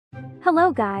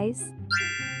Hello guys!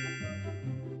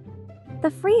 The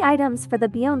free items for the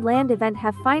Beyondland event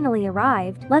have finally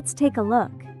arrived. Let's take a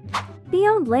look.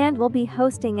 Beyondland will be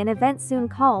hosting an event soon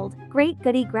called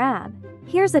𝗁𝗂𝗃𝗃.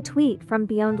 Here's a tweet from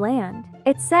Beyondland.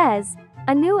 It says,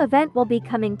 a new event will be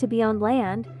coming to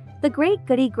Beyondland. The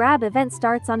𝗁𝗃𝗃 event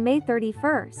starts on May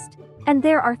 31st, and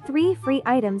there are 3 free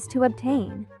items to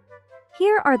obtain.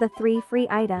 Here are the 3 free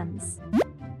items.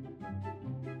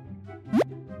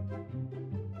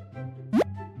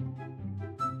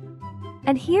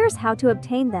 And here's how to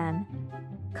obtain them.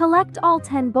 Collect all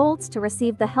 10 bolts to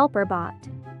receive the helper bot.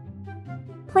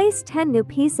 Place 10 new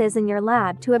pieces in your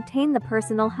lab to obtain the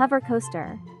personal hover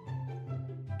coaster.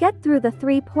 Get through the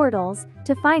 3 portals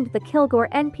to find the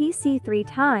𝗂𝘂𝗽𝗍 NPC 3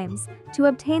 times to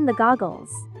obtain the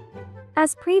goggles.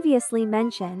 As previously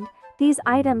mentioned, these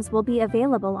items will be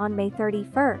available on May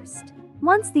 31st.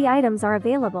 Once the items are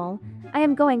available, I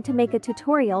am going to make a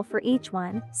tutorial for each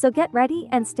one, so get ready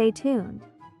and stay tuned.